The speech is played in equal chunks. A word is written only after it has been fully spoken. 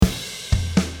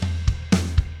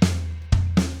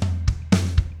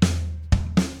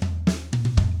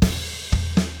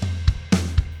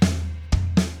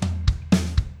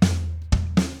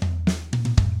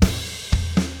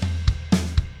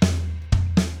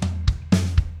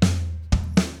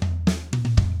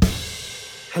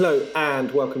Hello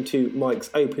and welcome to Mike's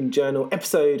Open Journal,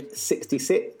 episode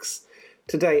 66.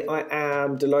 Today I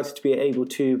am delighted to be able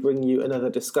to bring you another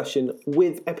discussion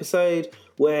with episode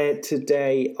where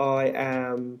today I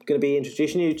am going to be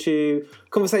introducing you to a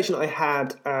conversation I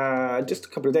had just a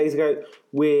couple of days ago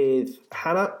with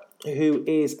Hannah, who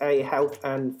is a health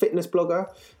and fitness blogger,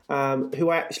 who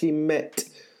I actually met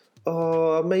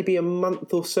maybe a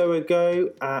month or so ago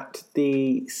at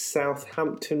the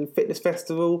Southampton Fitness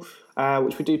Festival,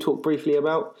 which we do talk briefly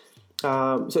about.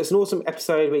 So it's an awesome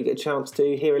episode where you get a chance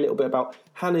to hear a little bit about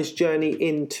Hannah's journey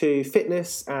into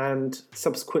fitness and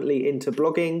subsequently into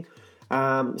blogging,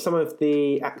 some of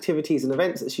the activities and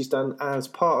events that she's done as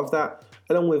part of that,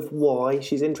 along with why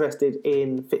she's interested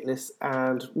in fitness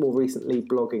and more recently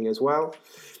blogging as well.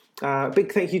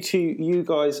 Big thank you to you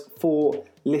guys for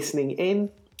listening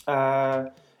in.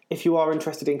 If you are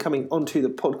interested in coming onto the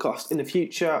podcast in the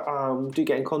future, do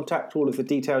get in contact. All of the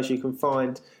details you can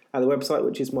find at the website,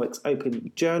 which is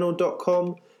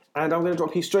mikesopenjournal.com. And I'm going to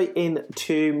drop you straight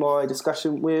into my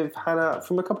discussion with Hannah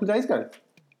from a couple of days ago.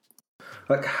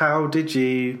 Like, how did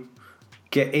you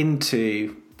get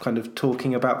into kind of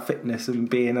talking about fitness and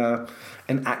being an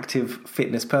active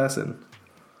fitness person?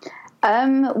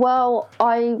 Well,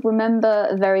 I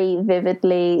remember very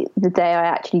vividly the day I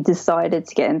actually decided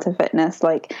to get into fitness.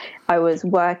 Like, I was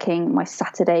working my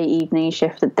Saturday evening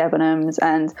shift at Debenhams,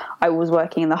 and I was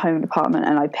working in the home department,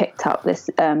 and I picked up this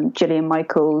Jillian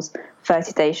Michaels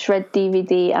 30-Day Shred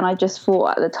DVD, and I just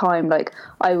thought at the time, like,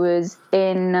 I was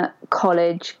in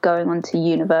college going on to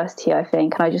university, I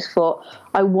think, and I just thought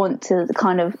I want to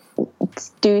kind of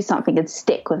do something and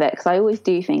stick with it, because I always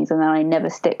do things and then I never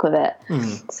stick with it.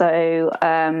 So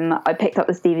I picked up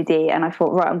this DVD and I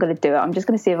thought, right, I'm going to do it. I'm just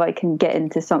going to see if I can get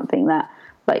into something that,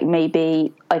 like,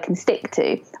 maybe I can stick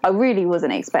to. I really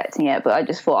wasn't expecting it, but I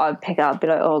just thought I'd pick it up and be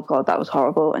like, oh God, that was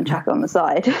horrible, and chuck it on the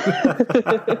side.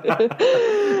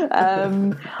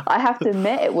 I have to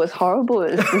admit, it was horrible.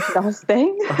 It was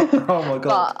disgusting. Oh my God.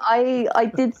 But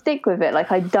I did stick with it.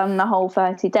 Like, I'd done the whole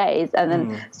 30 days, and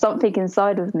then something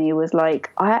inside of me was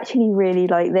like, I actually really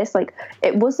like this. Like,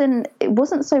 it wasn't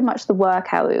so much the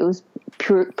workout, it was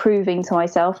proving to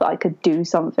myself that I could do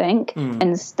something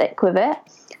and stick with it.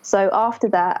 So after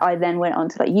that, I then went on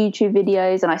to like YouTube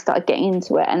videos and I started getting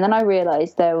into it. And then I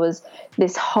realized there was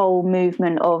this whole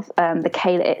movement of the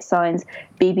Kayla Itsines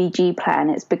BBG plan,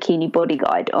 it's Bikini Body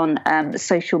Guide, on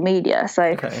social media.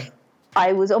 So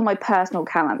I was on my personal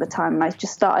account at the time, and I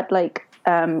just started like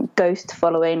ghost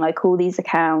following like all these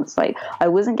accounts. Like, I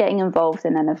wasn't getting involved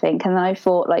in anything. And then I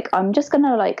thought, like, I'm just going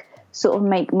to like sort of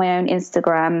make my own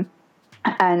Instagram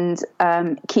and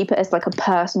keep it as like a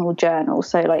personal journal.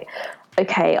 So like,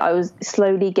 okay, I was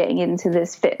slowly getting into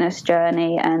this fitness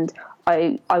journey, and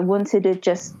I wanted to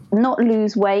just not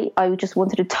lose weight. I just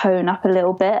wanted to tone up a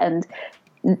little bit and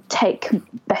take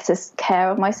better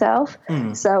care of myself.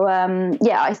 So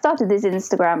I started this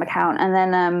Instagram account, and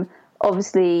then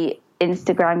obviously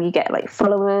Instagram, you get like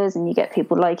followers and you get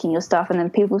people liking your stuff, and then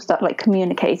people start like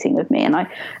communicating with me, and I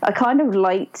kind of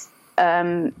liked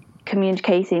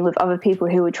communicating with other people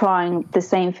who were trying the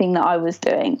same thing that I was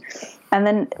doing. And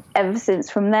then ever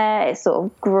since from there, it sort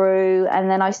of grew.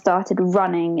 And then I started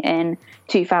running in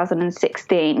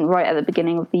 2016, right at the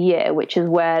beginning of the year, which is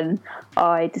when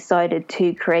I decided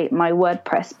to create my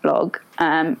WordPress blog,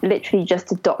 literally just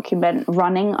to document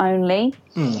running only.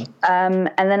 And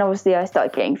then obviously I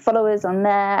started getting followers on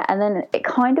there, and then it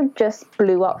kind of just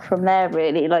blew up from there,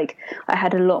 really. Like, I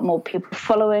had a lot more people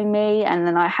following me, and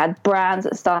then I had brands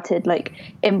that started like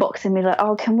inboxing me like,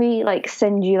 oh, can we like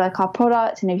send you like our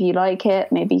product, and if you like it,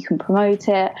 maybe you can promote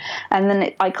it. And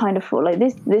then I kind of thought like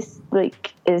this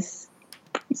like is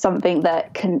something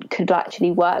that could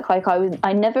actually work. Like,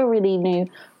 I never really knew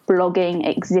blogging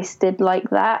existed like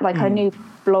that. Like, I knew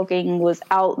blogging was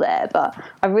out there, but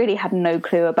I really had no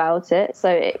clue about it. So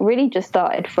it really just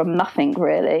started from nothing,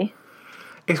 really.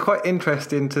 It's quite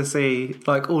interesting to see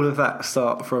like all of that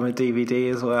start from a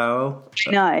DVD as well.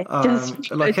 No,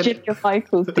 just like a Jillian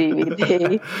Michaels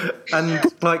DVD. And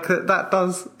like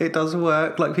it does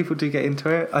work. Like, people do get into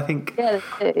it, I think. Yeah,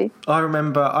 they do. I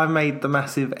remember I made the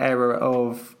massive error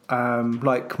of I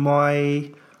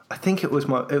think it was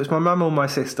my mum or my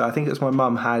sister. I think it was my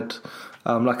mum had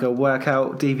like a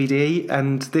workout DVD,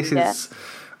 and this is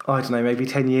I don't know, maybe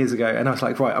 10 years ago, and I was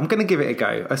like, right, I'm going to give it a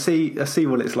go. I see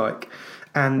what it's like.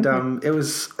 And it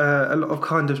was a lot of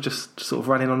kind of just sort of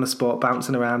running on the spot,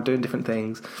 bouncing around, doing different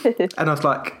things. And I was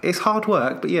like, it's hard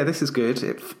work, but yeah, this is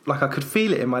good. Like, I could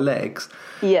feel it in my legs.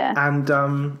 Yeah. And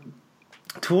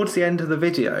towards the end of the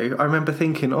video, I remember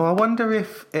thinking, I wonder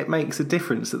if it makes a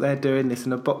difference that they're doing this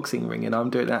in a boxing ring and I'm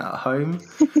doing it at home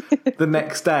the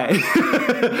next day.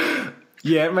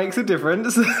 Yeah, it makes a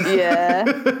difference. Yeah.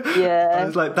 I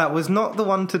was like, that was not the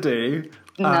one to do.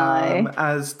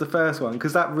 As the first one,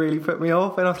 because that really put me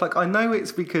off. And I was like, I know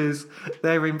it's because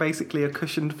they're in basically a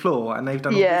cushioned floor and they've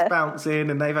done all this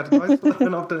bouncing and they've had a nice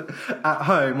fun at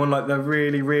home on like the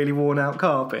really, really worn out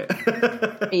carpet.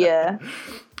 Yeah.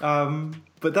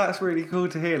 But that's really cool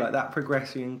to hear, like that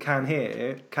progression can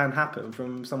happen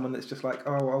from someone that's just like,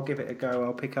 I'll give it a go,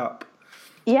 I'll pick up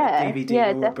a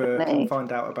DVD or a book and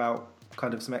find out about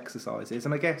kind of some exercises.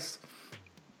 And I guess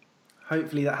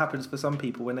hopefully that happens for some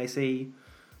people when they see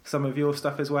some of your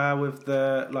stuff as well, with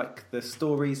the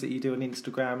stories that you do on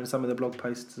Instagram and some of the blog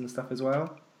posts and stuff as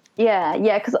well. Yeah,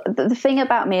 because the thing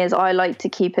about me is I like to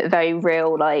keep it very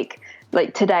real. Like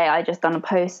today I just done a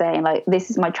post saying like,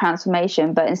 this is my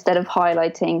transformation, but instead of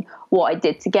highlighting what I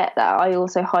did to get there, I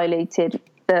also highlighted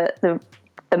the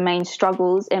main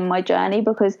struggles in my journey,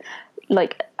 because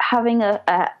like having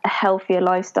a healthier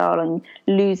lifestyle and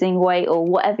losing weight or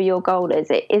whatever your goal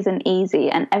is, it isn't easy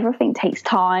and everything takes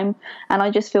time. And I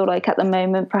just feel like at the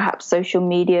moment, perhaps social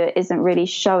media isn't really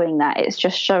showing that. It's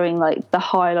just showing like the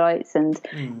highlights and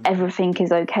everything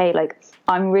is okay. Like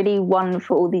I'm really one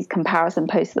for all these comparison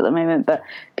posts at the moment, but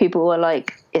people are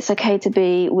like, it's okay to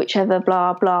be whichever,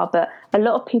 blah, blah. But a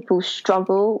lot of people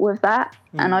struggle with that.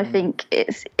 And I think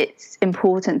it's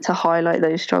important to highlight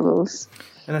those struggles.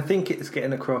 And I think it's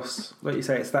getting across, like you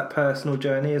say, it's that personal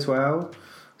journey as well.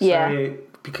 Yeah.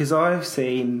 Because I've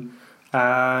seen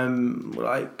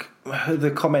like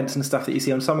the comments and stuff that you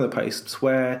see on some of the posts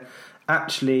where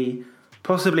actually,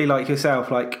 possibly like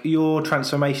yourself, like your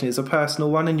transformation is a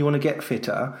personal one and you want to get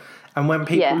fitter. And when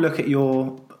people look at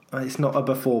your, it's not a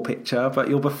before picture, but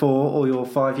your before or your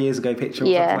 5 years ago picture or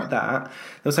something like that,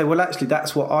 they'll say, well, actually,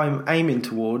 that's what I'm aiming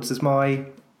towards as my,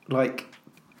 like,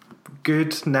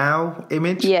 good now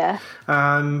image.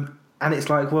 And it's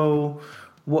like, well,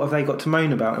 what have they got to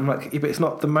moan about? I'm like, but it's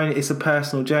not the moan, it's a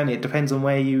personal journey. It depends on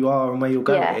where you are and where you're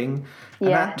going. And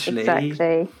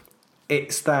actually,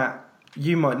 it's that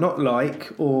you might not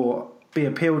like or be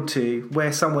appealed to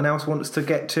where someone else wants to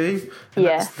get to, and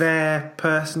that's their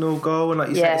personal goal. And like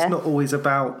you said, it's not always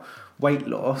about weight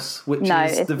loss, which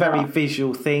is the very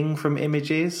visual thing from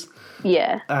images.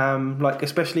 Like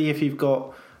especially if you've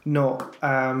got not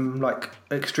like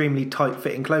extremely tight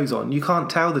fitting clothes on, you can't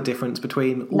tell the difference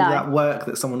between all that work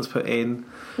that someone's put in.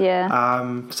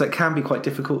 So it can be quite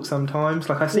difficult sometimes.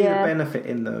 Like I see the benefit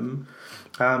in them,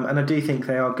 and I do think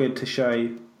they are good to show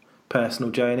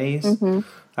personal journeys.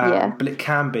 But it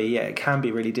can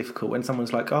be really difficult when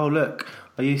someone's like, oh look,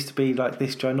 I used to be like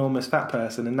this ginormous fat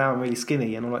person and now I'm really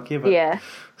skinny, and I'm like,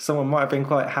 someone might have been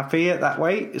quite happy at that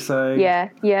weight. So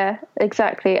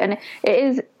exactly. And it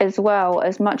is as well,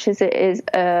 as much as it is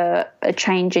a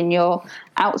change in your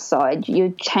outside,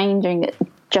 you're changing it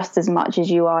just as much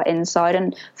as you are inside.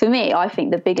 And for me, I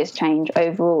think the biggest change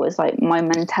overall is like my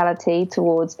mentality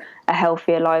towards a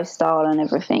healthier lifestyle and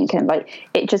everything. And like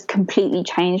it just completely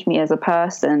changed me as a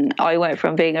person. I went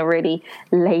from being a really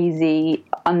lazy,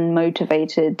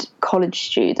 unmotivated college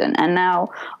student, and now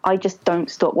I just don't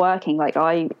stop working. Like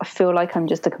I feel like I'm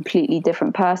just a completely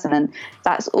different person, and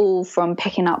that's all from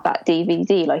picking up that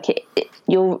DVD. Like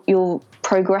your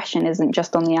progression isn't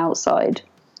just on the outside.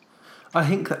 I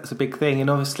think that's a big thing, and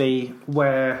obviously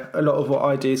where a lot of what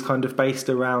I do is kind of based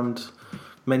around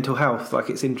mental health. Like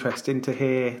it's interesting to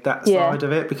hear that side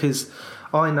of it, because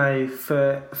I know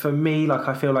for me, like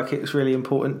I feel like it's really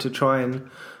important to try and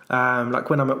like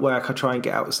when I'm at work, I try and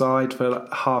get outside for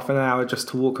like half an hour just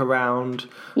to walk around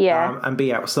and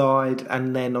be outside.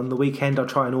 And then on the weekend, I'll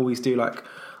try and always do like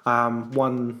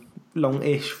one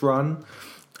long-ish run.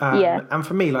 And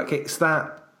for me, like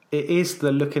it is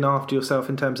the looking after yourself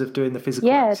in terms of doing the physical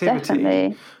activity.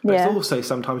 Definitely. But it's also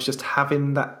sometimes just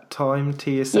having that time to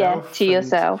yourself. Yeah, to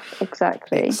yourself,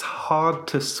 exactly. It's hard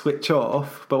to switch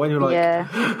off, but when you're like,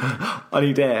 I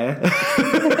need air.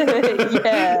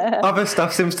 Other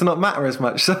stuff seems to not matter as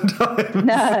much sometimes.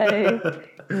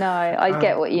 No, I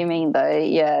get what you mean though.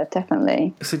 Yeah,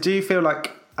 definitely. So do you feel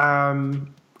like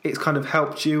it's kind of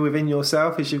helped you within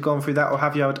yourself as you've gone through that, or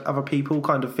have you had other people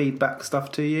kind of feedback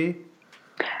stuff to you?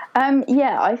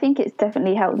 I think it's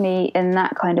definitely helped me in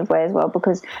that kind of way as well,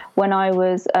 because when I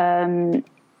was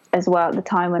as well at the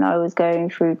time when I was going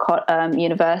through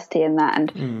university and that,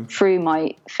 and through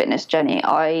my fitness journey,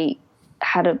 I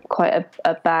had quite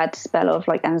a bad spell of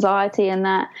like anxiety and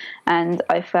that, and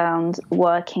I found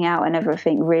working out and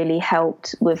everything really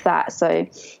helped with that. So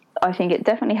I think it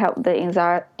definitely helped the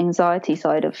anxiety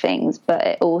side of things, but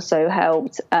it also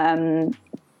helped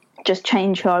just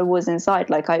change who I was inside.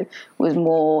 Like, I was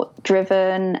more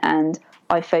driven and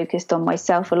I focused on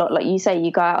myself a lot. Like you say,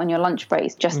 you go out on your lunch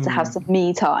breaks just to have some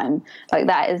me time. Like,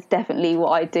 that is definitely what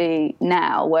I do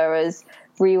now. Whereas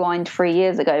rewind 3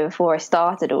 years ago, before I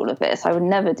started all of this, I would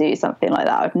never do something like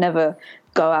that. I'd never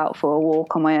go out for a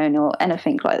walk on my own or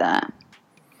anything like that.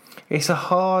 It's a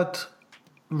hard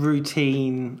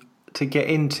routine to get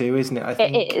into, isn't it? I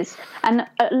think it is. And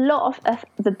a lot of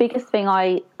the biggest thing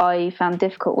I found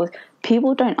difficult was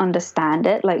people don't understand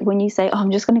it. Like, when you say, oh,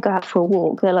 I'm just going to go out for a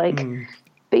walk, they're like,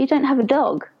 but you don't have a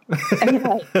dog. And you're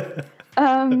like,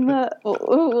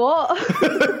 what?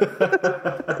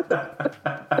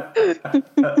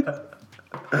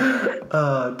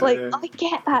 Oh, like, I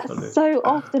get that so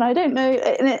often. I don't know.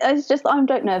 It's just, I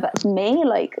don't know if that's me,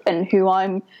 like, and who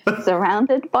I'm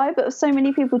surrounded by, but so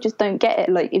many people just don't get it.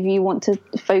 Like, if you want to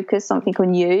focus something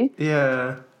on you.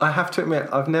 Yeah. I have to admit,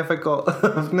 I've never got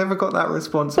that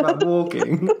response about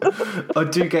walking. I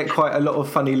do get quite a lot of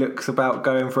funny looks about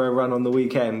going for a run on the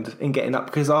weekend and getting up,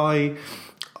 because I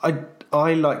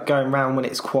like going around when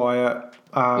it's quiet.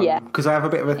 Because I have a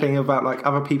bit of a thing about, like,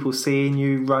 other people seeing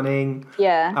you running.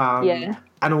 Yeah.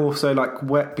 And also,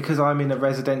 like, because I'm in a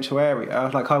residential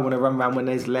area, like, I want to run around when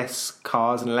there's less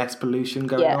cars and less pollution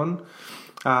going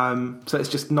on. So it's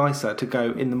just nicer to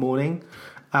go in the morning.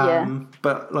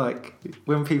 But, like,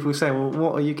 when people say, well,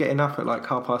 what are you getting up at, like,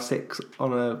 6:30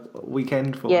 on a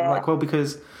weekend for? I'm like, well,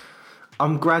 because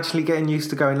I'm gradually getting used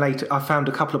to going later. I found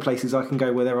a couple of places I can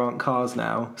go where there aren't cars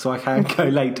now, so I can go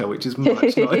later, which is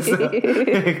much nicer.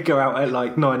 Go out at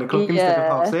like 9 o'clock instead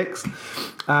of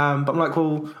 6:30. But I'm like,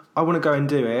 well, I want to go and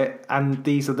do it, and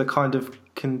these are the kind of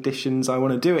conditions I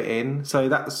want to do it in, so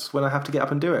that's when I have to get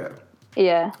up and do it.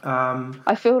 Yeah.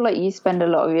 I feel like you spend a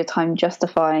lot of your time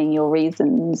justifying your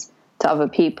reasons to other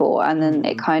people, and then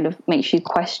it kind of makes you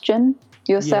question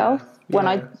yourself, when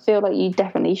I feel like you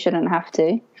definitely shouldn't have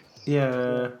to.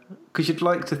 Yeah, because you'd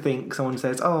like to think someone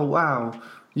says, oh, wow,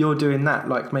 you're doing that,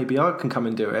 like, maybe I can come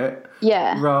and do it.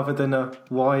 Yeah. Rather than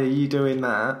why are you doing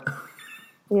that?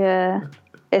 Yeah.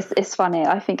 It's funny.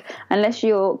 I think unless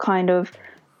you're kind of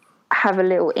have a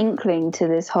little inkling to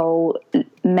this whole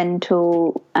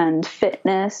mental and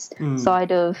fitness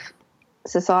side of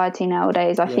society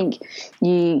nowadays, I think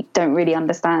you don't really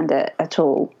understand it at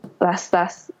all. That's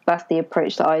the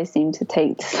approach that I seem to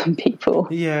take to some people.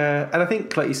 Yeah, and I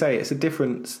think, like you say, it's a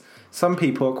difference. Some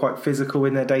people are quite physical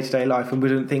in their day-to-day life and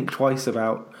wouldn't think twice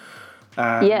about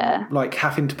like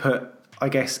having to put, I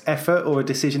guess, effort or a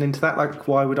decision into that. Like,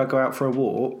 why would I go out for a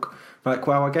walk? Like,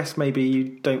 well, I guess maybe you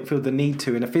don't feel the need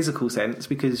to in a physical sense,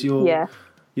 because your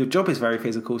job is very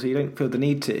physical, so you don't feel the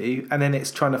need to. And then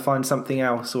it's trying to find something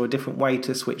else or a different way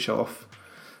to switch off,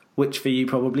 which for you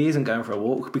probably isn't going for a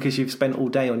walk because you've spent all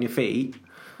day on your feet.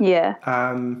 Yeah.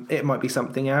 It might be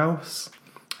something else.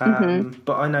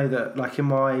 But I know that, like, in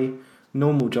my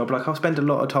normal job, like, I'll spend a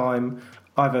lot of time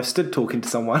either stood talking to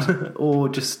someone or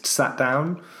just sat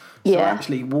down. So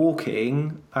actually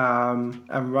walking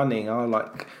and running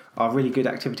are really good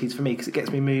activities for me because it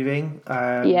gets me moving.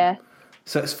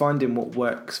 So it's finding what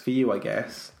works for you, I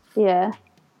guess. Yeah.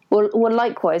 Well,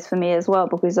 likewise for me as well,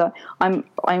 because I'm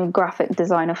a graphic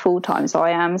designer full time, so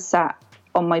I am sat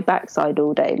on my backside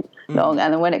all day long.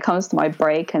 And then when it comes to my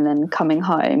break and then coming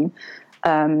home,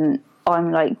 I'm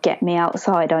like, get me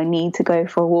outside. I need to go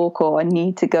for a walk or I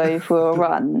need to go for a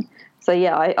run. So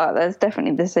I that's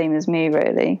definitely the same as me,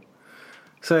 really.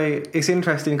 So it's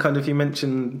interesting, kind of, you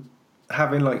mentioned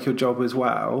having like your job as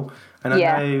well, and I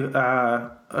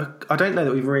know I don't know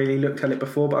that we've really looked at it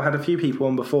before, but I had a few people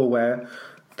on before where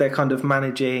they're kind of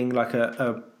managing like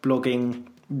a blogging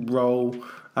role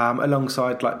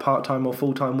alongside like part-time or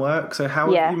full-time work. So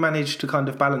how have you managed to kind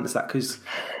of balance that? Because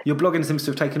your blogging seems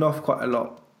to have taken off quite a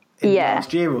lot in the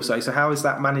last year or so. So how is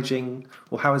that managing,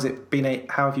 or how have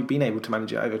you been able to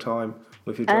manage it over time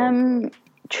with your job?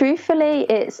 Truthfully,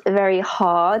 it's very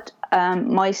hard.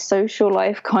 My social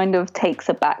life kind of takes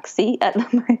a backseat at the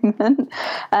moment.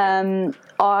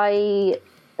 I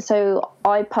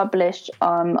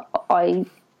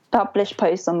publish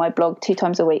posts on my blog 2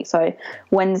 times a week. So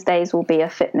Wednesdays will be a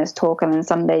fitness talk, and then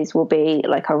Sundays will be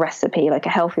like a recipe, like a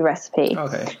healthy recipe.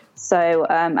 Okay. So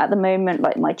at the moment,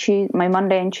 like my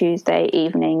Monday and Tuesday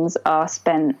evenings are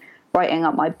spent writing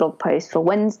up my blog post for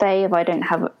Wednesday if I don't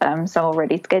have some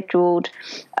already scheduled,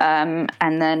 and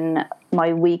then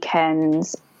my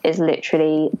weekends is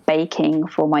literally baking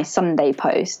for my Sunday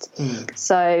post.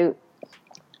 So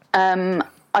I'm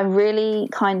really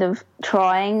kind of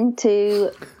trying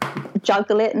to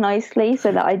juggle it nicely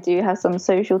so that I do have some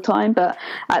social time. But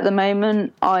at the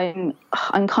moment, I'm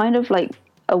kind of like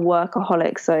a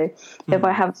workaholic. So if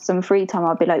I have some free time,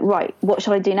 I'll be like, right, what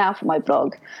should I do now for my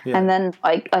blog? Yeah. And then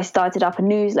I started up a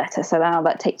newsletter, so now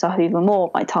that takes up even more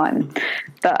of my time.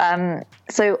 But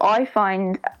so I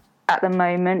find at the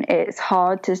moment it's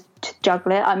hard to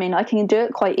juggle it. I mean, I can do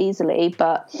it quite easily,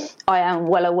 but I am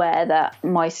well aware that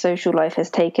my social life has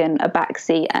taken a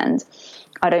backseat and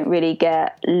I don't really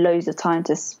get loads of time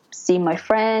to see my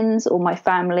friends or my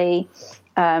family.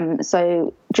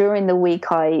 So during the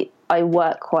week I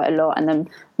work quite a lot, and then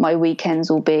my weekends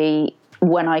will be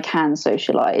when I can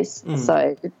socialise.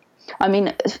 So, I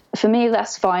mean, for me,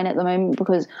 that's fine at the moment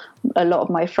because a lot of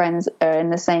my friends are in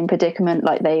the same predicament.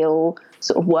 Like, they all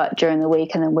sort of work during the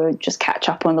week and then we'll just catch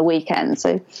up on the weekend.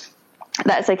 So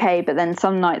that's okay. But then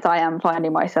some nights I am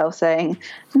finding myself saying,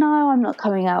 no, I'm not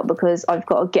coming out because I've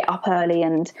got to get up early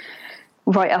and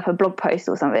write up a blog post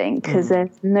or something, because there's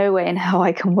no way in hell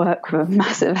I can work with a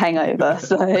massive hangover.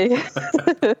 So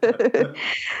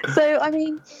I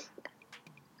mean,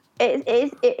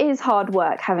 it is hard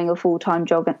work having a full-time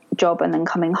job and then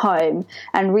coming home.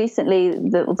 And recently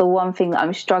the one thing that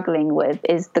I'm struggling with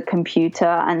is the computer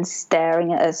and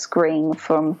staring at a screen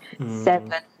from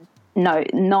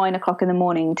 9 o'clock in the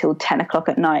morning till 10 o'clock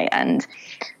at night. And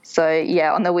so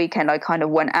yeah, on the weekend I kind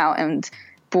of went out and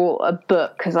bought a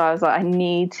book because I was like, I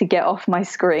need to get off my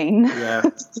screen. Yeah.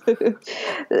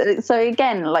 So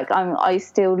again, like I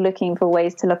still looking for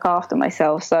ways to look after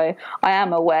myself. So I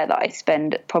am aware that I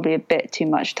spend probably a bit too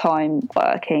much time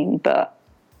working, but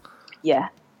yeah.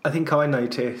 I think I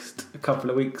noticed a couple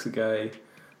of weeks ago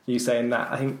you saying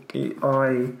that. I think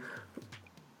I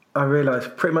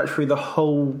realised pretty much through the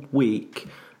whole week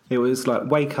it was like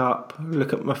wake up,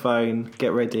 look at my phone,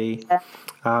 get ready,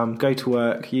 go to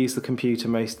work, use the computer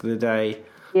most of the day,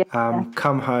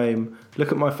 come home,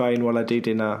 look at my phone while I do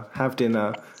dinner, have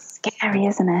dinner. Scary,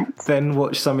 isn't it? Then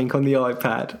watch something on the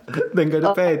iPad, then go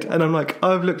to bed. And I'm like,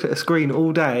 I've looked at a screen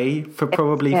all day for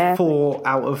probably 4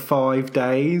 out of 5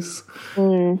 days.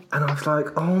 And I was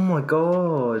like, oh my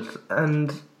God.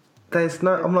 And there's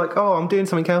no, I'm like, oh, I'm doing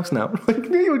something else now. Like,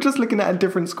 you're just looking at a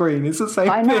different screen. It's the same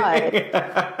thing. I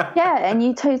know. Yeah, and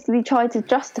you totally try to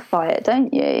justify it,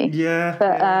 don't you? Yeah.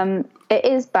 But it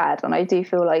is bad, and I do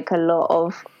feel like a lot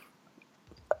of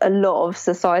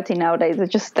society nowadays are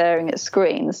just staring at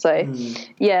screens. So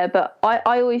yeah, but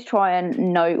I always try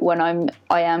and note when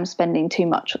I am spending too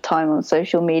much time on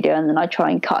social media, and then I try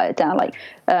and cut it down. Like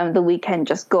the weekend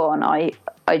just gone,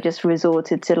 I just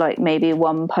resorted to like maybe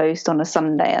one post on a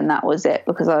Sunday, and that was it,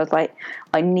 because I was like,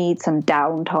 I need some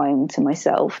downtime to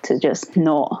myself to just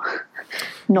not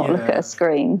look at a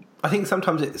screen. I think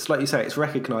sometimes it's like you say, it's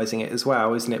recognising it as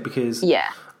well, isn't it? Because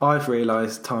I've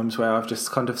realised times where I've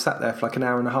just kind of sat there for like an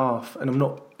hour and a half, and I'm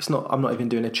not even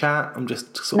doing a chat. I'm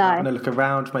just sort of having a look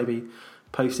around, maybe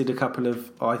posted a couple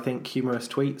of, I think, humorous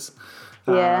tweets.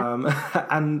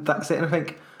 And that's it. And I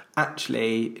think,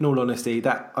 actually, in all honesty,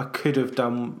 that I could have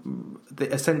done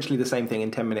essentially the same thing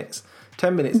in 10 minutes.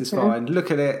 10 minutes is fine.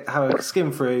 Look at it, have a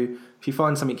skim through. If you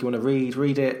find something you want to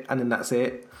read it, and then that's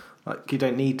it. Like, you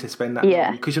don't need to spend that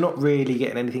long, because you're not really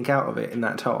getting anything out of it in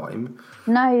that time.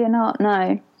 No, you're not,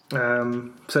 no.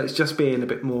 So it's just being a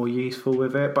bit more useful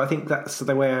with it. But I think that's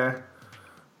the way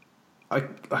I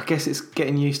guess it's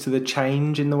getting used to the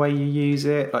change in the way you use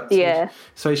it. Like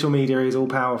social media is all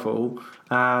powerful.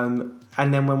 And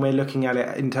then when we're looking at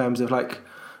it in terms of like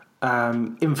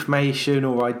information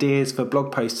or ideas for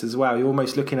blog posts as well, you're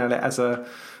almost looking at it as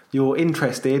you're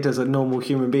interested as a normal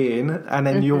human being, and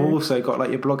then you've also got like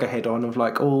your blogger head on of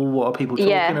like, oh, what are people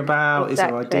talking about?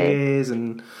 Exactly. Is there ideas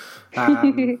and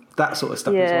that sort of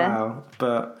stuff as well.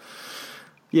 But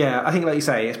yeah, I think like you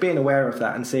say, it's being aware of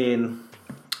that and seeing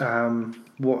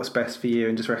what's best for you,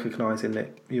 and just recognising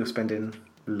that you're spending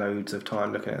loads of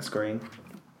time looking at a screen.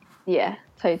 Yeah,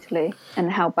 totally. And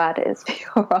how bad it is for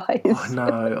your eyes. I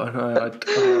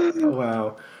know.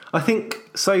 Wow. I think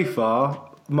so far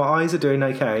my eyes are doing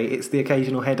okay. It's the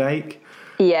occasional headache.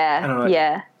 Yeah, and I'm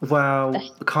like, well,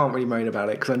 I can't really moan about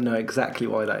it because I know exactly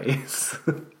why that is.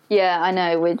 Yeah, I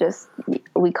know.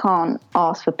 We can't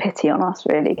ask for pity on us,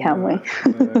 really, can we?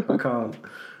 No, I can't.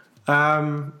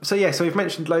 So we've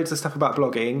mentioned loads of stuff about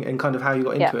blogging and kind of how you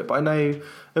got into it. But I know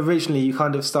originally you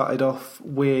kind of started off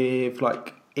with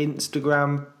like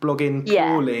Instagram blogging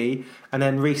purely, and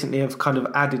then recently have kind of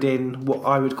added in what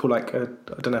I would call like I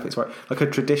don't know if it's right, like a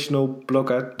traditional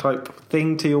blogger type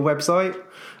thing to your website.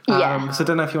 So I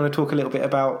don't know if you want to talk a little bit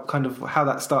about kind of how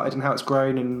that started and how it's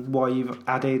grown and why you've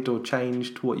added or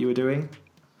changed what you were doing.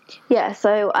 Yeah,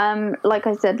 so like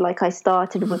I said, like I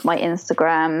started with my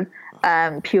Instagram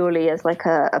purely as like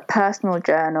a personal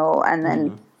journal, and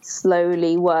then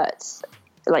slowly worked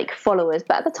like followers.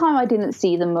 But at the time, I didn't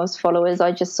see them as followers.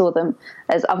 I just saw them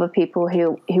as other people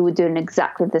who were doing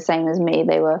exactly the same as me.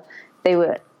 They were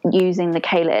using the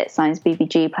Kayla It Signs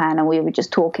BBG plan, and we were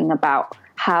just talking about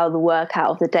how the workout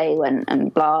of the day went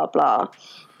and blah blah.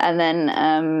 And then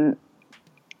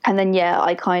yeah,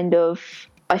 I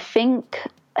think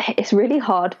it's really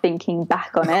hard thinking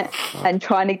back on it and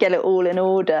trying to get it all in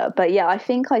order. But yeah, I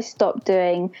think I stopped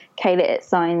doing Kayla It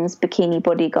Signs bikini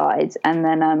body guides, and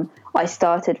then I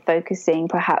started focusing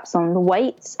perhaps on the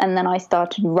weights, and then I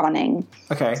started running.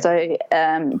 Okay. So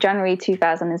January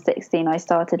 2016, I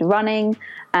started running,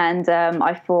 and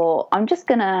I thought I'm just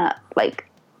gonna like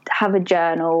have a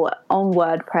journal on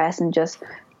WordPress and just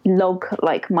log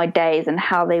like my days and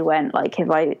how they went, like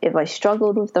if I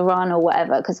struggled with the run or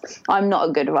whatever, because I'm not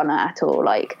a good runner at all.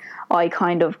 Like I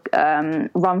kind of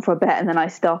run for a bit and then I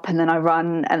stop and then I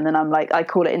run and then I'm like, I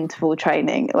call it interval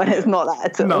training when it's not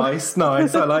that at all. Nice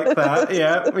I like that.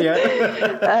 yeah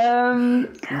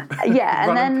yeah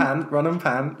and then run and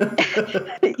pan.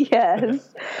 yes.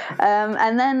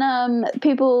 And then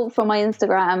people from my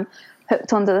Instagram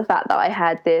hooked onto the fact that I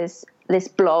had this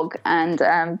blog, and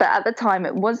but at the time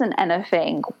it wasn't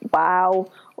anything wow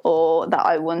or that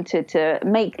I wanted to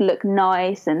make look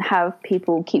nice and have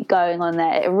people keep going on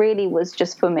there. It really was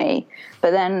just for me.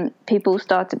 But then people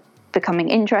started becoming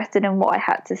interested in what I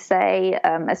had to say,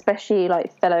 especially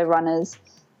like fellow runners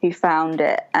who found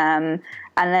it. And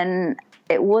then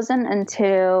it wasn't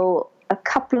until a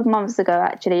couple of months ago,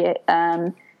 actually,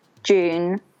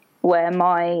 June, where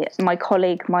my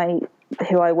colleague,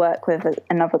 who I work with,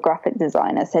 another graphic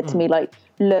designer, said to me, like,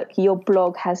 look, your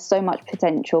blog has so much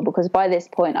potential, because by this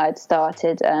point I'd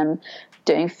started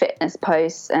doing fitness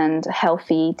posts and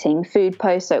healthy eating food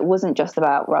posts. So it wasn't just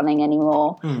about running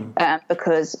anymore,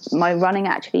 because my running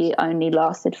actually only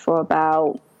lasted for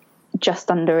about just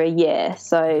under a year.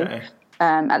 So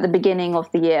at the beginning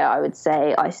of the year, I would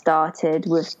say I started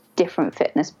with different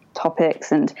fitness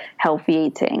topics and healthy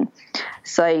eating.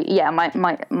 So yeah,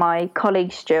 my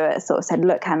colleague Stuart sort of said,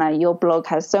 look, Hannah, your blog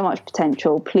has so much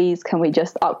potential, please can we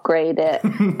just upgrade it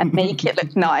and make it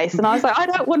look nice? And I was like, I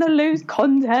don't want to lose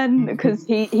content, because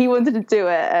he wanted to do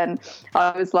it, and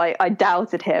I was like, I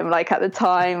doubted him. Like at the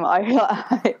time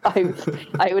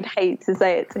I would hate to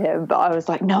say it to him, but I was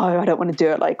like, no, I don't want to do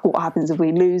it. Like, what happens if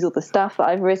we lose all the stuff that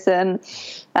I've written?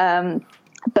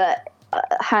 But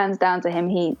hands down to him,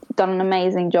 he done an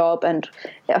amazing job, and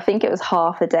I think it was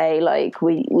half a day, like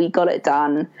we got it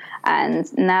done,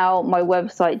 and now my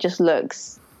website just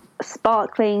looks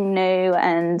sparkling new,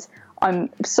 and I'm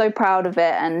so proud of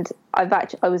it. And I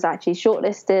was actually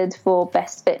shortlisted for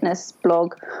Best Fitness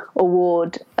Blog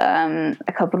Award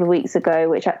a couple of weeks ago,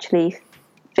 which actually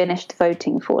finished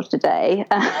voting for today.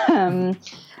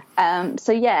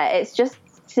 So yeah, it's just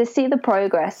to see the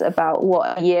progress about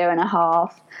a year and a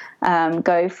half,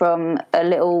 go from a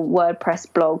little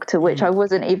WordPress blog to which I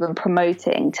wasn't even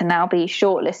promoting, to now be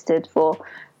shortlisted for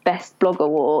Best Blog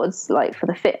Awards, like for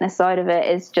the fitness side of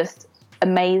it, is just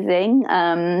amazing.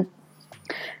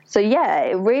 So yeah,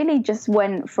 it really just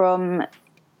went from,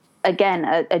 again,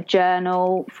 a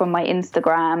journal from my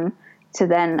Instagram to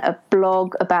then a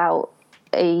blog about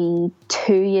 2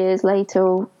 years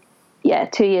later. Yeah,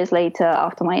 2 years later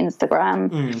after my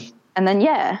Instagram. And then,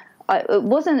 yeah, it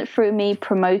wasn't through me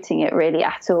promoting it really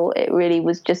at all. It really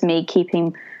was just me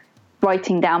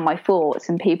writing down my thoughts,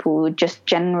 and people were just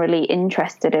generally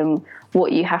interested in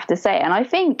what you have to say. And I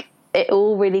think it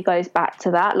all really goes back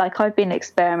to that. Like, I've been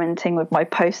experimenting with my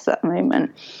posts at the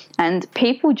moment, and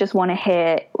people just want to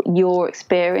hear your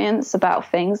experience about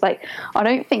things. Like, I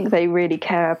don't think they really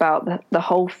care about the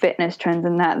whole fitness trends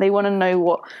and that. They want to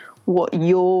know what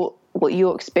your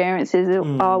experiences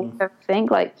are with everything.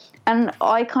 Like, and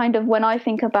I kind of, when I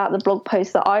think about the blog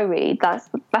posts that I read,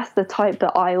 that's the type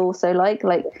that I also like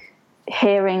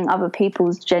hearing other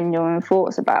people's genuine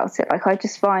thoughts about it. Like, I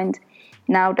just find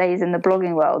nowadays in the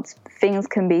blogging world, things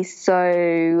can be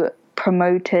so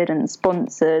promoted and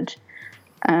sponsored.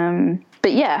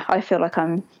 But yeah, I feel like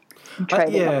I'm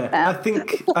trading up now.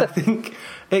 I think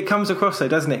it comes across though,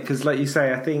 doesn't it? Because like you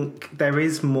say, I think there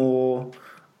is more,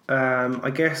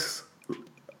 I guess,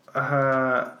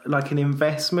 like an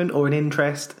investment or an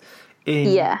interest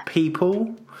in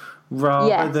people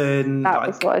rather than that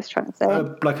was what I was trying to say.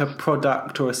 Like a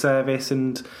product or a service.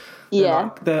 And yeah,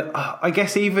 I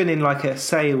guess even in like a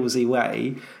salesy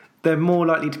way, they're more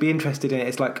likely to be interested in it.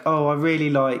 It's like, oh, I really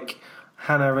like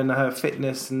Hannah and her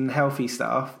fitness and healthy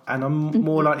stuff, and I'm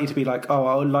more likely to be like, oh,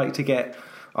 I would like to get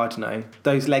I don't know,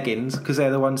 those leggings, because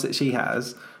they're the ones that she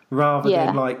has, rather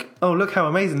than like, oh, look how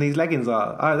amazing these leggings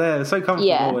are. Oh, they're so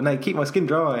comfortable and they keep my skin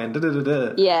dry and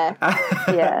da-da-da-da. Yeah.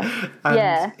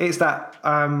 And it's that,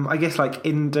 I guess, like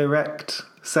indirect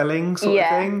selling sort of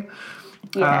thing.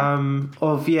 Yeah.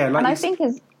 Like, and I think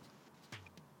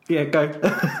yeah, go.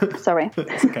 Sorry.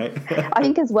 It's okay. I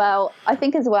think as well,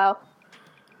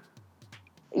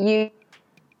 you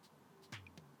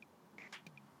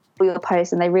your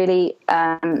post and they really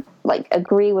like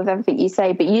agree with everything you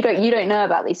say, but you don't know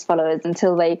about these followers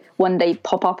until they one day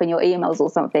pop up in your emails or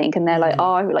something, and they're like,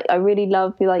 oh, like I really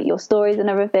love like your stories and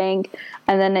everything,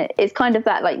 and then it's kind of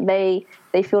that like they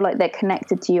feel like they're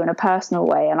connected to you in a personal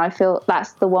way. And I feel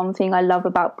that's the one thing I love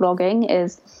about blogging,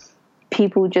 is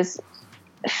people just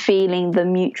feeling the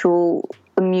mutual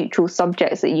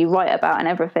subjects that you write about and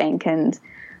everything. And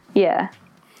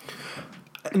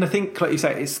and I think, like you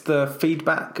say, it's the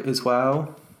feedback as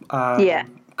well.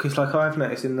 Because like I've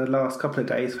noticed in the last couple of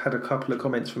days, I've had a couple of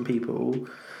comments from people,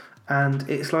 and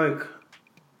it's like,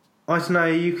 I don't know,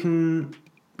 you can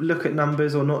look at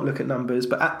numbers or not look at numbers,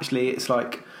 but actually it's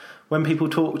like when people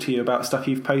talk to you about stuff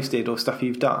you've posted or stuff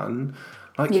you've done,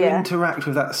 like you interact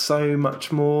with that so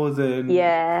much more than...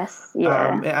 Yes, it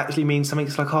actually means something.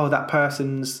 It's like, oh, that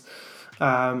person's...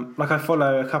 like I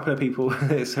follow a couple of people.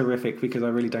 It's horrific because I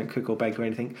really don't cook or bake or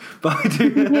anything, but I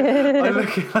do. I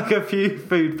look at like a few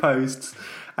food posts,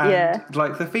 and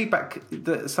like the feedback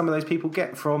that some of those people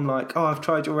get from like, oh, I've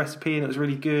tried your recipe and it was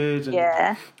really good,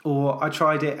 and, or I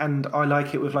tried it and I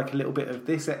like it with like a little bit of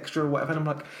this extra or whatever. And I'm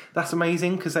like, that's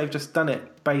amazing, because they've just done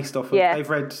it based off of they've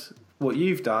read what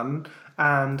you've done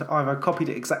and either copied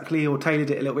it exactly or tailored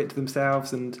it a little bit to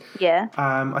themselves. And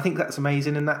I think that's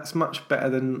amazing, and that's much better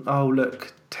than, oh,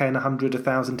 look, 10, 100,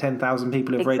 1,000, 10,000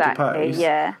 people have read your post.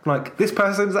 Like, this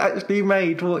person's actually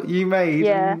made what you made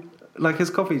and, like, has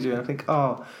copied you. And I think,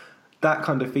 oh, that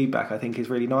kind of feedback I think is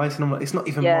really nice. And I'm like, it's not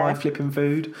even my flipping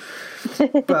food,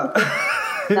 but...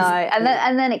 No,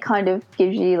 and then it kind of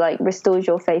gives you, like, restores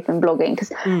your faith in blogging,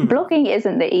 because blogging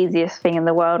isn't the easiest thing in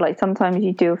the world. Like, sometimes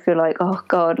you do feel like, oh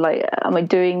God, like, am I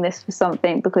doing this for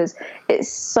something? Because it's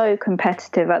so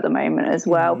competitive at the moment as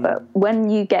well. But when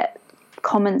you get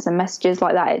comments and messages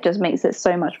like that, it just makes it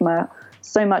so much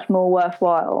more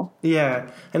worthwhile. Yeah,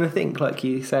 and I think, like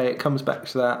you say, it comes back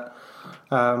to that.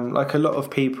 Like, a lot of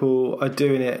people are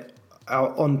doing it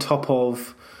out on top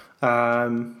of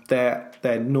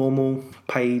their normal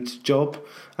paid job,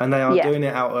 and they are doing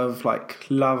it out of like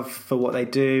love for what they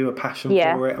do, a passion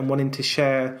for it, and wanting to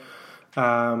share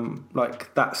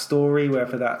like that story,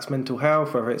 whether that's mental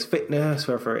health, whether it's fitness,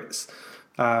 whether it's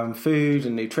food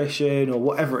and nutrition, or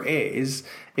whatever it is.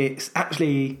 It's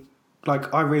actually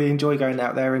like, I really enjoy going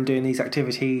out there and doing these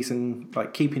activities and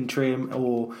like keeping trim,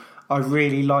 or I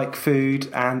really like food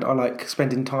and I like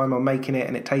spending time on making it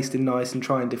and it tasting nice and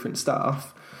trying different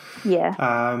stuff.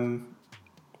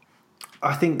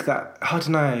 I think that, I don't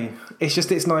know,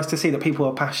 it's nice to see that people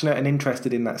are passionate and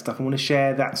interested in that stuff and want to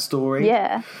share that story.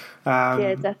 Yeah,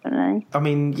 definitely. I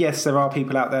mean, yes, there are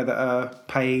people out there that are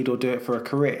paid or do it for a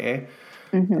career,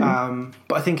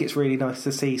 but I think it's really nice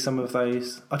to see some of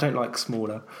those, I don't like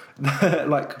smaller,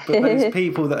 like, but those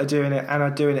people that are doing it and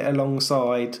are doing it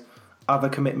alongside other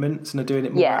commitments and are doing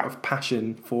it more out of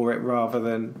passion for it rather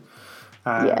than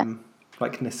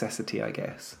like necessity, I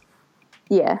guess.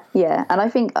 Yeah, and I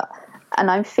think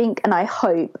and I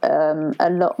hope a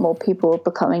lot more people are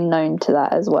becoming known to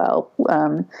that as well,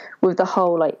 with the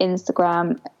whole like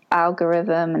Instagram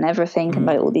algorithm and everything, and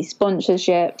like all these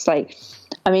sponsorships. Like,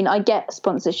 I mean, I get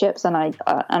sponsorships and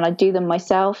I do them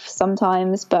myself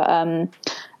sometimes, but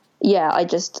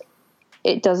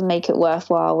it does make it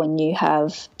worthwhile when you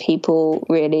have people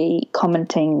really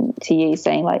commenting to you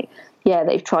saying like, yeah,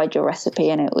 they've tried your recipe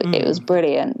and it was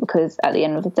brilliant, because at the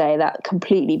end of the day, that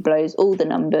completely blows all the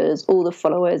numbers, all the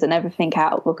followers and everything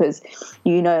out, because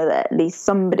you know that at least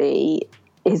somebody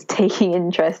is taking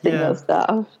interest in your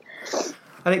stuff.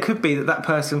 And it could be that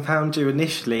person found you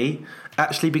initially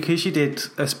actually because you did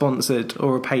a sponsored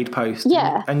or a paid post.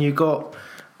 Yeah. And you got...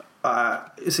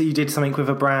 so you did something with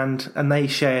a brand and they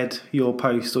shared your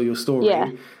post or your story. Yeah.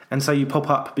 And so you pop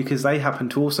up because they happen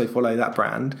to also follow that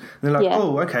brand. And they're like,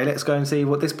 oh, okay, let's go and see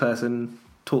what this person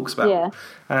talks about. Yeah.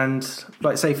 And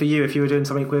like, say for you, if you were doing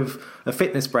something with a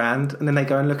fitness brand and then they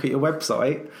go and look at your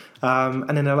website,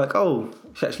 and then they're like, oh,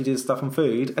 she actually did stuff on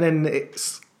food. And then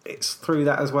it's through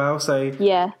that as well. So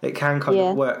it can kind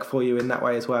of work for you in that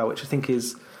way as well, which I think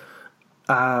is...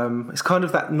 it's kind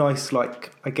of that nice,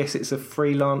 like, I guess it's a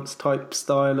freelance type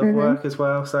style of work as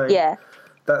well. So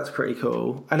that's pretty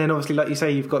cool. And then obviously, like you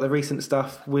say, you've got the recent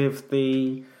stuff with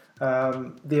the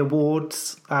the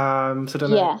awards. So I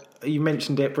don't know. You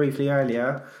mentioned it briefly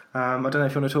earlier. I don't know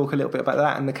if you want to talk a little bit about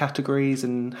that and the categories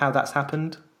and how that's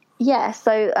happened. Yeah,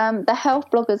 so the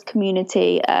health bloggers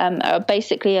community are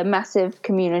basically a massive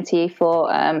community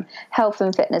for health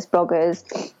and fitness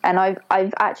bloggers, and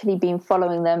I've actually been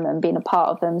following them and been a part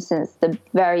of them since the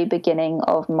very beginning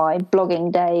of my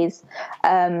blogging days.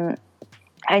 And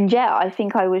yeah, I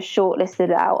think I was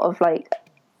shortlisted out of like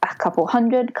a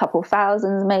couple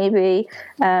thousands maybe,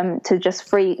 to just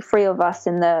three of us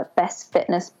in the Best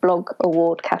Fitness Blog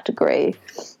Award category.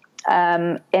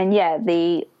 And yeah,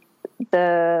 the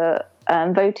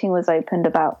voting was opened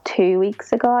about 2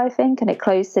 weeks ago, I think, and it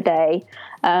closed today.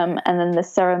 And then the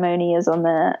ceremony is on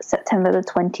the September the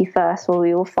 21st, where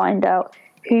we will find out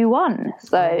who won.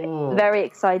 So very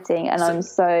exciting, and I'm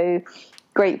so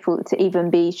grateful to even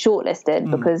be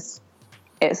shortlisted because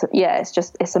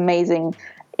it's amazing.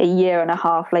 A year and a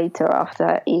half later,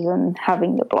 after even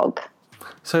having the blog.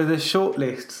 So the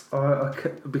shortlists,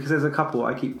 because there's a couple,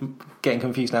 I keep getting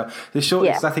confused now. The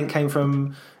shortlist, I think, came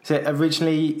from, so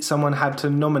originally someone had to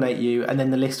nominate you and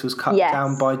then the list was cut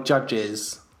down by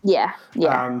judges. Yeah.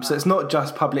 So it's not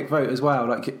just public vote as well.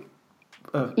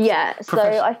 So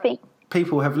I think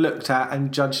people have looked at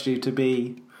and judged you to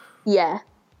be... Yeah,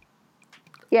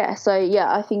 so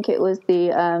I think it was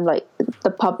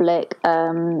the public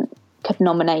could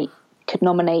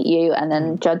nominate you, and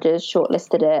then judges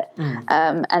shortlisted it.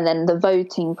 And then the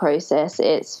voting process,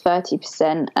 it's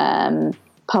 30%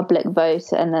 public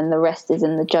vote, and then the rest is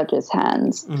in the judges'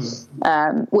 hands,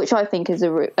 which I think is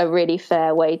a really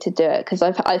fair way to do it, because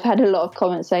I've had a lot of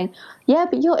comments saying, yeah,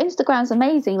 but your Instagram's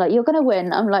amazing, like you're going to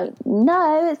win. I'm like,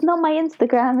 no, it's not my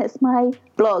Instagram, it's my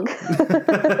blog.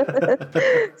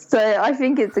 So I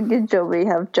think it's a good job we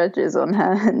have judges on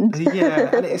hand. Yeah,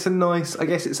 and it's a nice, I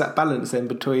guess it's that balance then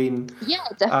between... Yeah,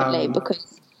 definitely,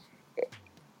 because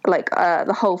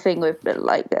the whole thing with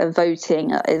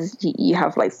voting is you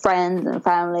have like friends and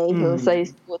family who are so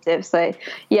supportive. So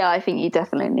yeah, I think you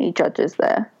definitely need judges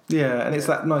there. Yeah, and it's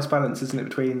that nice balance, isn't it,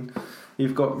 between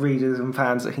you've got readers and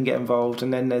fans that can get involved,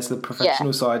 and then there's the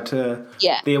professional side to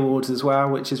the awards as well,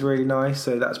 which is really nice.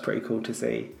 So that's pretty cool to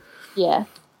see. Yeah.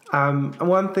 And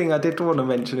one thing I did want to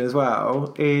mention as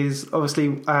well is obviously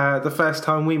the first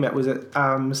time we met was at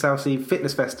Southsea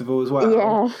Fitness Festival as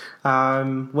well,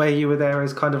 where you were there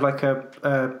as kind of like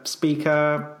a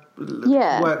speaker,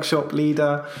 workshop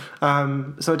leader.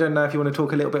 So I don't know if you want to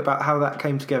talk a little bit about how that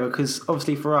came together, because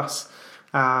obviously for us,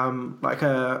 like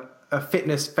a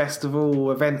fitness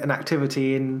festival event and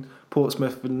activity in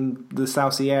Portsmouth and the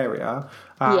Southsea area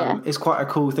is quite a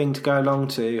cool thing to go along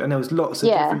to, and there was lots of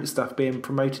different stuff being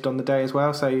promoted on the day as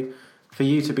well, so for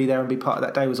you to be there and be part of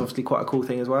that day was obviously quite a cool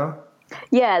thing as well.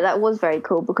 Yeah, that was very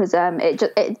cool, because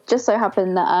it just so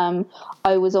happened that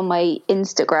I was on my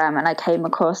Instagram and I came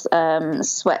across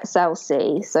Sweat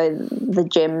Southsea, so the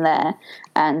gym there,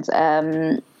 and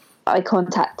I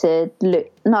contacted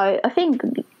Luke. No, I think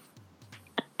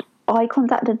I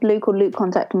contacted Luke, or Luke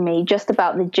contacted me just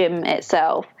about the gym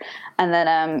itself, and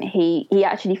then he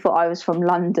actually thought I was from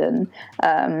London,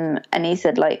 and he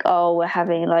said like, oh, we're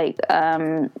having like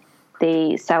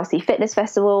the Southsea Fitness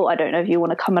Festival, I don't know if you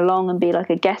want to come along and be like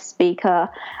a guest speaker.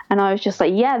 And I was just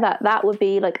like, yeah, that would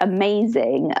be like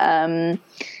amazing,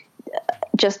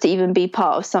 just to even be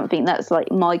part of something that's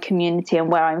like my community and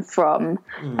where I'm from.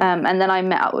 And then I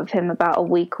met up with him about a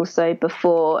week or so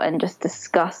before and just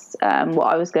discussed what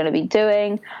I was going to be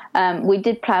doing. We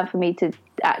did plan for me to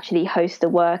actually host a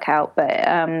workout, but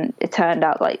it turned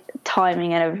out like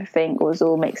timing and everything was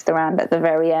all mixed around at the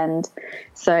very end,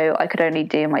 so I could only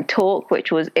do my talk,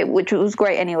 which was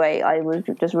great anyway. I was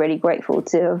just really grateful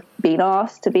to have been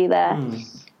asked to be there.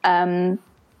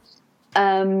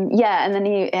 And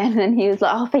then he was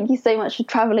like, oh, thank you so much for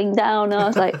travelling down. And I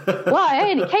was like, well,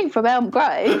 I only came from Elm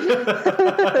Grove.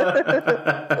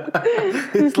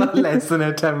 It's like less than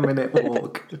a 10-minute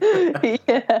walk.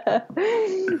 Yeah.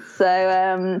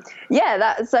 So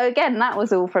so again, that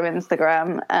was all from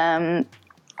Instagram, and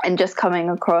just coming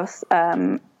across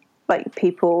like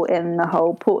people in the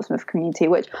whole Portsmouth community,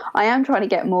 which I am trying to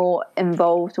get more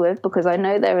involved with, because I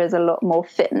know there is a lot more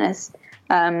fitness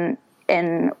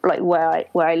in like where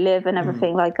I live and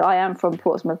everything. Like, I am from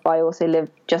Portsmouth, but I also live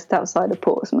just outside of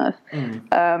Portsmouth.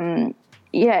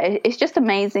 It's just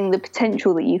amazing the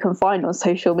potential that you can find on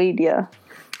social media.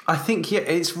 I think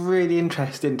it's really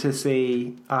interesting to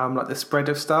see like the spread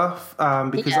of stuff,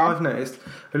 because I've noticed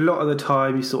a lot of the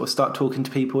time you sort of start talking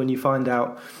to people and you find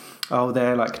out, oh,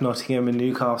 they're like Nottingham and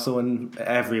Newcastle and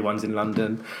everyone's in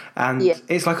London, and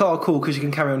it's like, oh, cool, because you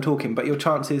can carry on talking, but your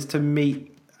chances to meet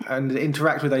and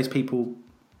interact with those people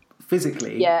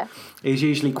physically is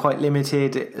usually quite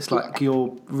limited. It's like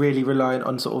you're really reliant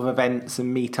on sort of events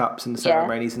and meetups and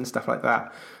ceremonies and stuff like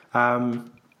that.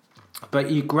 But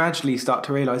you gradually start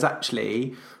to realise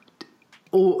actually,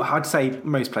 I'd say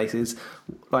most places,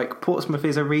 like Portsmouth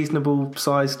is a reasonable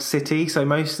sized city. So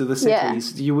most of the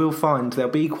cities you will find there'll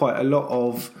be quite a lot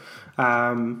of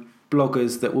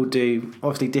bloggers that will do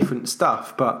obviously different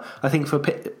stuff. But I think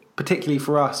particularly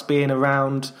for us being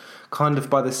around kind of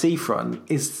by the seafront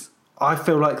I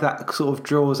feel like that sort of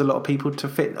draws a lot of people to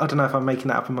fit. I don't know if I'm making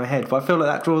that up in my head, but I feel like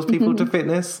that draws people to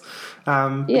fitness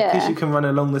because you can run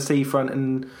along the seafront,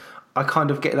 and I kind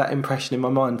of get that impression in my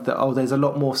mind that there's a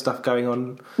lot more stuff going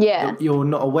on that you're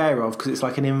not aware of because it's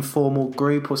like an informal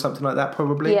group or something like that,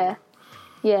 probably.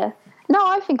 Yeah. No,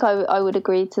 I think I would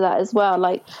agree to that as well.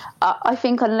 Like, I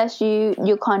think unless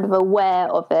you're kind of aware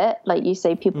of it, like you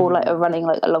say, people like are running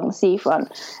like along the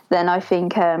seafront, then I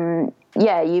think you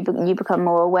become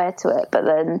more aware to it. But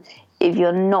then if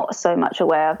you're not so much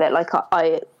aware of it, like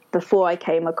I before I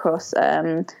came across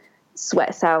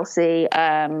Sweat Southsea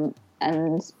and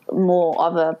more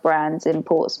other brands in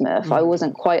Portsmouth, I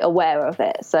wasn't quite aware of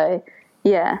it. So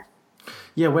yeah,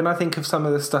 when I think of some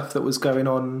of the stuff that was going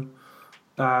on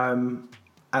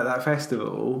at that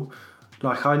festival,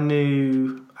 like I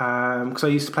knew because I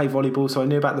used to play volleyball, so I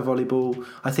knew about the volleyball.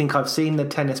 I think I've seen the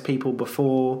tennis people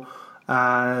before.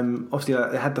 Obviously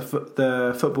they had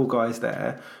the football guys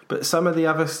there, but some of the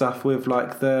other stuff with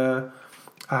like the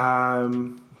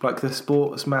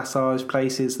sports massage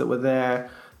places that were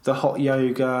there, the hot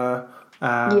yoga,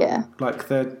 like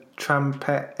the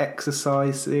trampet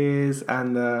exercises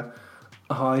and the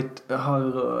like the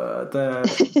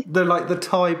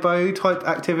Tai Bo type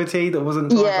activity that wasn't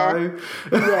Tai Bo.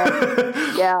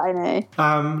 I know.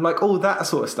 Like all that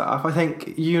sort of stuff. I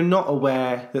think you're not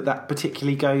aware that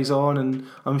particularly goes on, and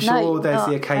I'm sure there's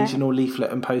the occasional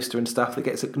leaflet and poster and stuff that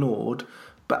gets ignored.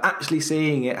 But actually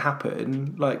seeing it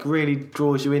happen, like, really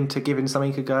draws you into giving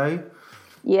something a go.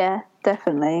 Yeah,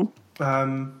 definitely.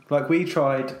 Like we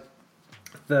tried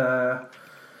the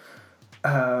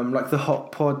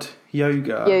hot pod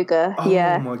yoga.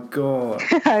 Oh my god.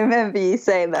 I remember you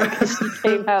saying that because you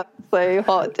came out so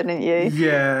hot, didn't you?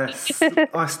 Yes.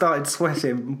 I started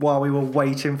sweating while we were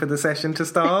waiting for the session to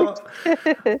start.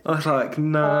 I was like,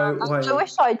 no way. I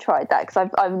wish I tried that because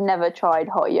I've never tried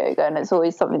hot yoga, and it's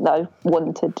always something that I've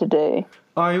wanted to do.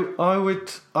 I'm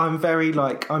very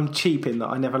I'm cheap in that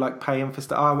I never like paying for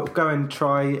stuff. I would go and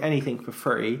try anything for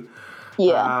free.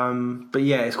 Yeah. But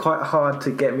yeah, it's quite hard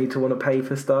to get me to want to pay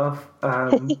for stuff.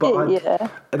 But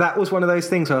that was one of those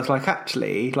things where I was like,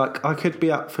 actually, like I could be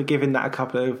up for giving that a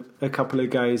couple of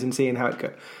goes and seeing how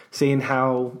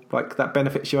like that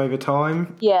benefits you over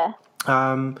time. Yeah.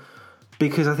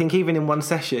 Because I think even in one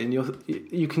session,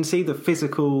 you can see the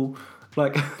physical,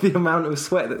 like the amount of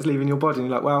sweat that's leaving your body. And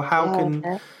you're like, well,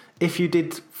 if you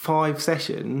did 5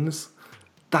 sessions,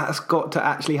 that's got to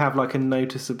actually have like a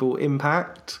noticeable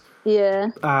impact. Yeah.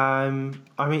 I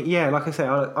mean, yeah, like I say,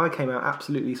 I came out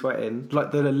absolutely sweating. Like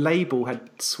the label had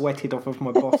sweated off of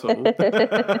my bottle.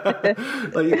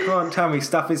 Like you can't tell me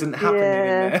stuff isn't happening in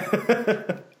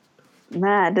there.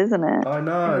 Mad, isn't it? I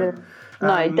know.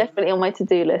 No, definitely on my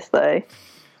to-do list though.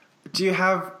 Do you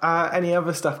have any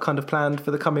other stuff kind of planned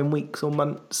for the coming weeks or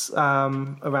months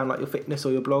around like your fitness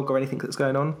or your blog or anything that's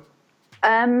going on?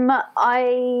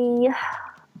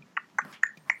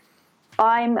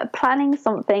 I'm planning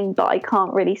something that I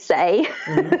can't really say.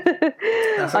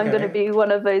 Mm-hmm. I'm going to be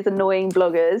one of those annoying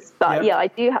bloggers, but I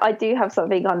do have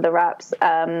something under wraps,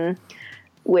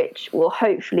 which will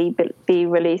hopefully be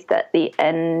released at the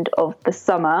end of the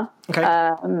summer,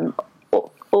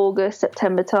 August,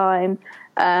 September time.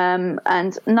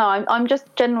 And no, I'm just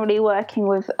generally working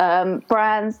with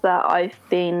brands that I've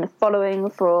been following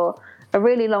for a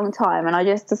really long time, and I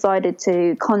just decided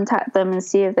to contact them and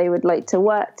see if they would like to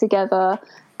work together.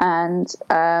 And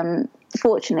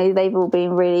fortunately, they've all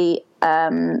been really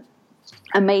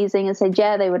amazing and said,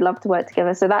 they would love to work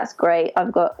together. So that's great.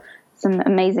 I've got some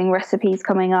amazing recipes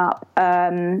coming up.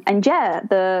 And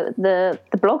the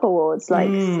blog awards,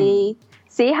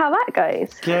 see how that goes.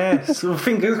 Yes, well,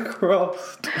 fingers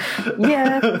crossed.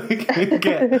 Yeah. you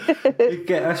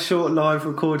get a short live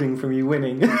recording from you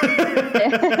winning.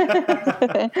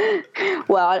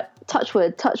 Well, touch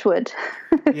wood.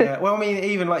 Yeah, well, I mean,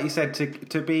 even like you said,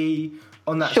 to be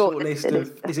on that short list of,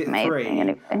 is it 3?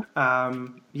 Anyway.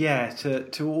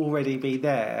 To already be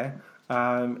there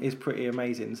is pretty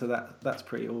amazing. So that's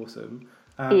pretty awesome.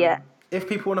 Yeah. If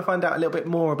people want to find out a little bit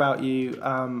more about you,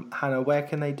 Hannah, where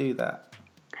can they do that?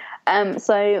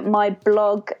 So my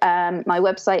blog, my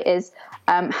website is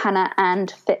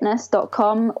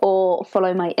hannahandfitness.com, or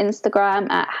follow my Instagram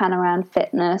at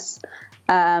hannahandfitness.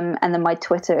 And then my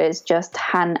Twitter is just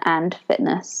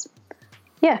hannandfitness.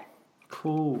 Yeah.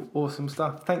 Cool. Awesome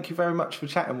stuff. Thank you very much for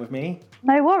chatting with me.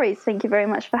 No worries. Thank you very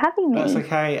much for having me. That's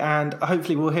okay. And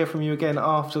hopefully we'll hear from you again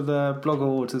after the blog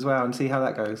awards as well and see how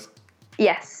that goes.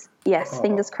 Yes.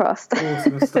 Fingers crossed.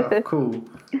 Awesome stuff. Cool.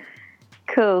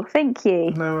 Cool. Thank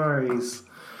you. No worries.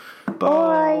 Bye.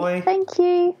 All right. Thank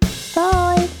you.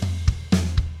 Bye.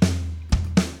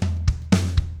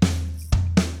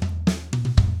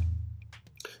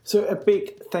 So a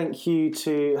big thank you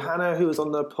to Hannah, who was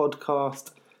on the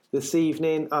podcast this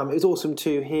evening. It was awesome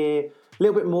to hear a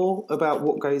little bit more about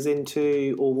what goes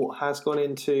into, or what has gone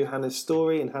into, Hannah's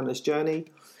story and Hannah's journey.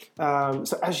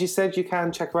 So as you said, you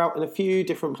can check her out in a few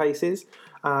different places.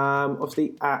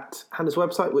 Obviously at Hannah's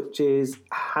website, which is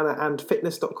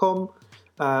hannahandfitness.com,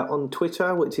 on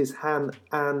Twitter, which is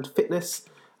hannandfitness,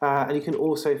 and you can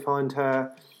also find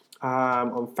her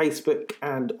on Facebook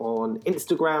and on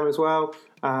Instagram as well,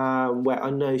 where I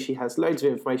know she has loads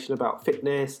of information about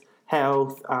fitness,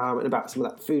 health, and about some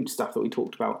of that food stuff that we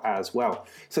talked about as well.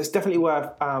 So it's definitely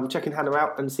worth checking Hannah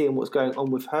out and seeing what's going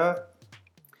on with her.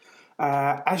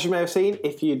 As you may have seen,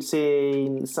 if you'd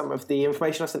seen some of the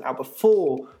information I sent out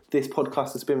before this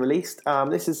podcast has been released,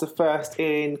 this is the first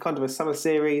in kind of a summer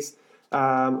series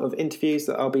of interviews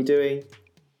that I'll be doing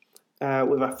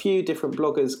with a few different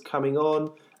bloggers coming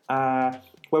on,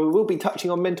 where we will be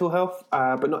touching on mental health,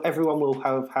 but not everyone will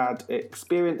have had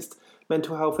experienced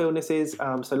mental health illnesses.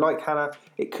 So like Hannah,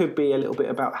 it could be a little bit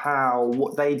about how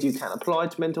what they do can apply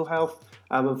to mental health,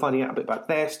 and finding out a bit about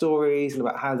their stories and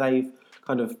about how they've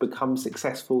kind of become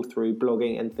successful through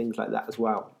blogging and things like that as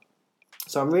well.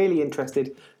 So I'm really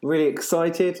interested, really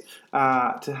excited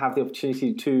to have the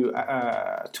opportunity to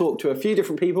talk to a few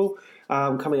different people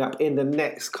coming up in the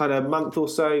next kind of month or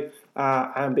so,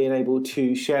 and being able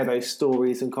to share those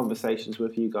stories and conversations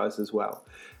with you guys as well.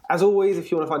 As always,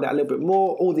 if you want to find out a little bit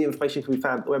more, all the information can be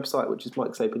found at the website, which is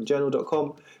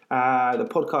mikesopenjournal.com. The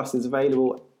podcast is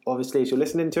available, obviously, as you're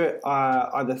listening to it,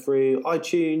 either through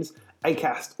iTunes,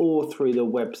 Acast, or through the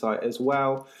website as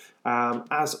well.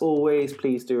 As always,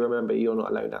 please do remember you're not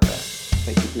alone out there.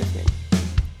 Thank you for listening.